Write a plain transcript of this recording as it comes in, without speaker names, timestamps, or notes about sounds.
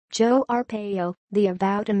Joe Arpaio, the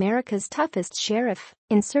avowed America's toughest sheriff,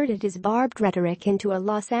 inserted his barbed rhetoric into a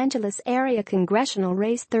Los Angeles area congressional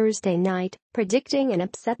race Thursday night, predicting an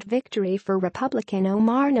upset victory for Republican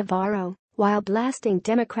Omar Navarro, while blasting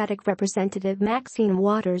Democratic Representative Maxine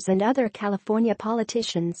Waters and other California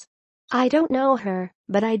politicians. "I don't know her,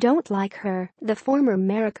 but I don't like her," the former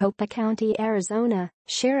Maricopa County, Arizona,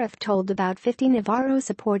 sheriff told about 50 Navarro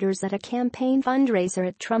supporters at a campaign fundraiser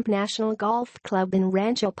at Trump National Golf Club in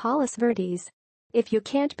Rancho Palos Verdes. "If you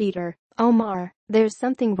can't beat her, Omar, there's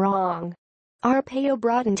something wrong." Arpaio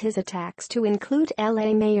broadened his attacks to include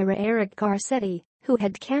LA Mayor Eric Garcetti, who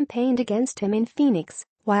had campaigned against him in Phoenix,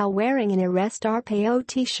 while wearing an Arrest Arpaio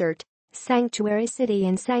t-shirt, Sanctuary City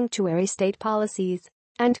and Sanctuary State policies,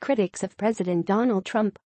 and critics of President Donald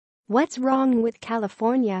Trump. "What's wrong with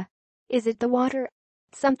California? Is it the water?"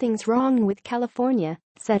 "Something's wrong with California,"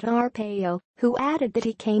 said Arpaio, who added that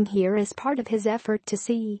he came here as part of his effort to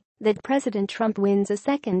see that President Trump wins a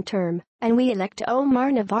second term and we elect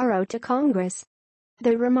Omar Navarro to Congress.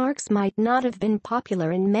 The remarks might not have been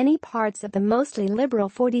popular in many parts of the mostly liberal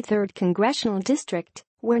 43rd Congressional District,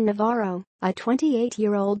 where Navarro, a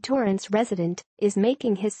 28-year-old Torrance resident, is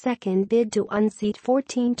making his second bid to unseat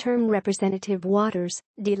 14-term Representative Waters,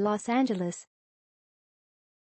 de Los Angeles.